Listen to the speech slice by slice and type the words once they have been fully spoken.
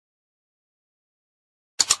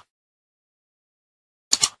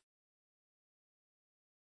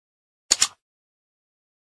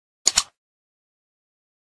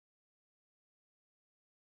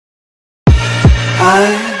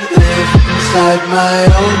I live inside my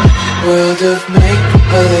own world of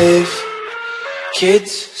make-believe.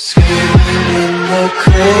 Kids screaming in the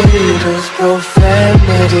cradles,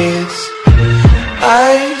 profanities.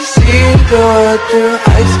 I see the world through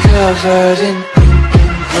eyes covered in ink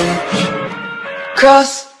and bleach.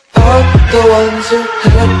 Cross out the ones who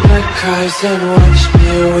heard my cries and watched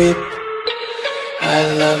me weep.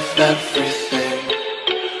 I love everything.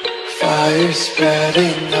 Fire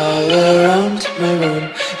spreading all around my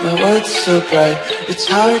room. My world's so bright, it's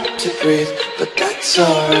hard to breathe, but that's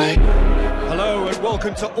alright. Hello and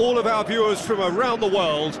welcome to all of our viewers from around the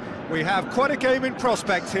world. We have quite a game in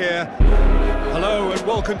prospect here. Hello and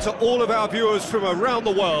welcome to all of our viewers from around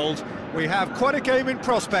the world. We have quite a game in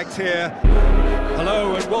prospect here.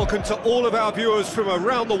 Hello and welcome to all of our viewers from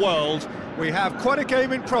around the world. We have quite a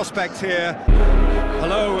game in prospect here.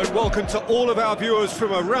 Hello and welcome to all of our viewers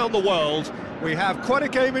from around the world. We have quite a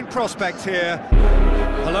game in prospect here.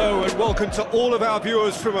 Hello and welcome to all of our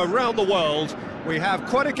viewers from around the world. We have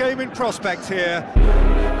quite a game in prospect here.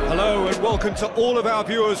 Hello and welcome to all of our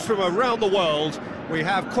viewers from around the world. We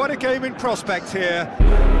have quite a game in prospect here.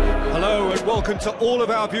 Hello and welcome to all of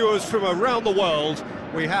our viewers from around the world.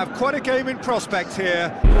 We have quite a game in prospect here.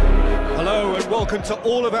 Hello and welcome to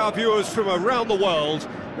all of our viewers from around the world.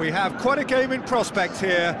 We have quite a game in prospect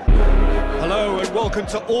here. Hello and welcome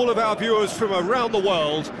to all of our viewers from around the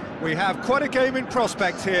world. We have quite a game in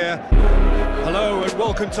prospect here. Hello and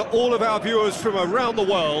welcome to all of our viewers from around the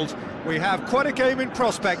world. We have quite a game in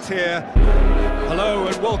prospect here. Hello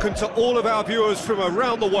and welcome to all of our viewers from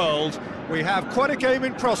around the world. We have quite a game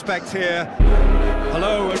in prospect here.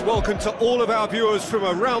 Hello and welcome to all of our viewers from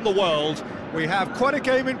around the world. We have quite a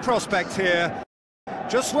game in prospect here.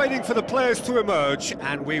 Just waiting for the players to emerge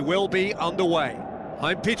and we will be underway.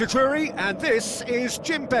 I'm Peter Drury and this is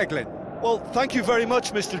Jim Beglin. Well, thank you very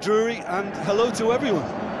much, Mr. Drury, and hello to everyone.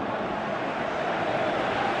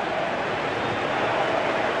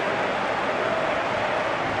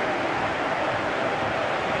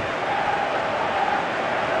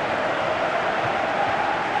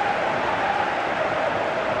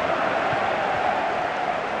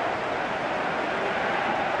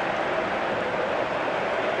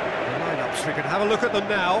 We can have a look at them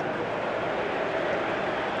now.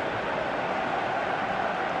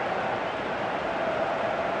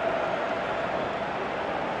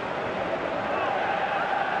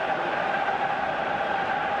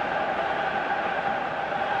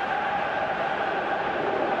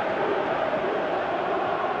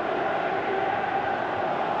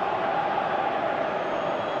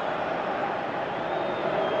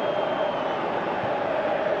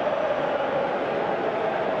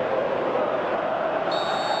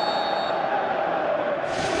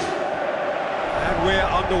 We're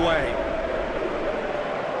underway.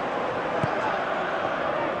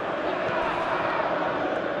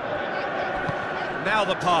 Now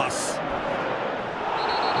the pass.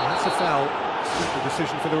 And that's a foul. Simple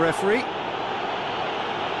decision for the referee.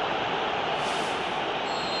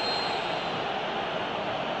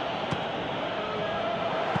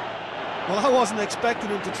 Well, I wasn't expecting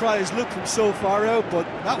him to try his luck from so far out, but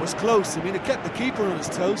that was close. I mean, it kept the keeper on his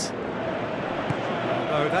toes.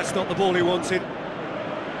 No, that's not the ball he wanted.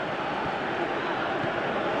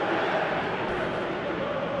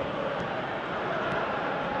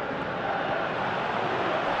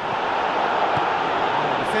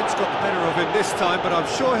 Defence got the better of him this time, but I'm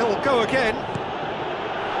sure he'll go again.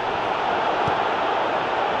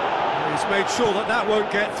 He's made sure that that won't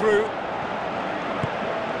get through.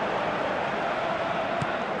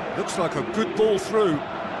 Looks like a good ball through.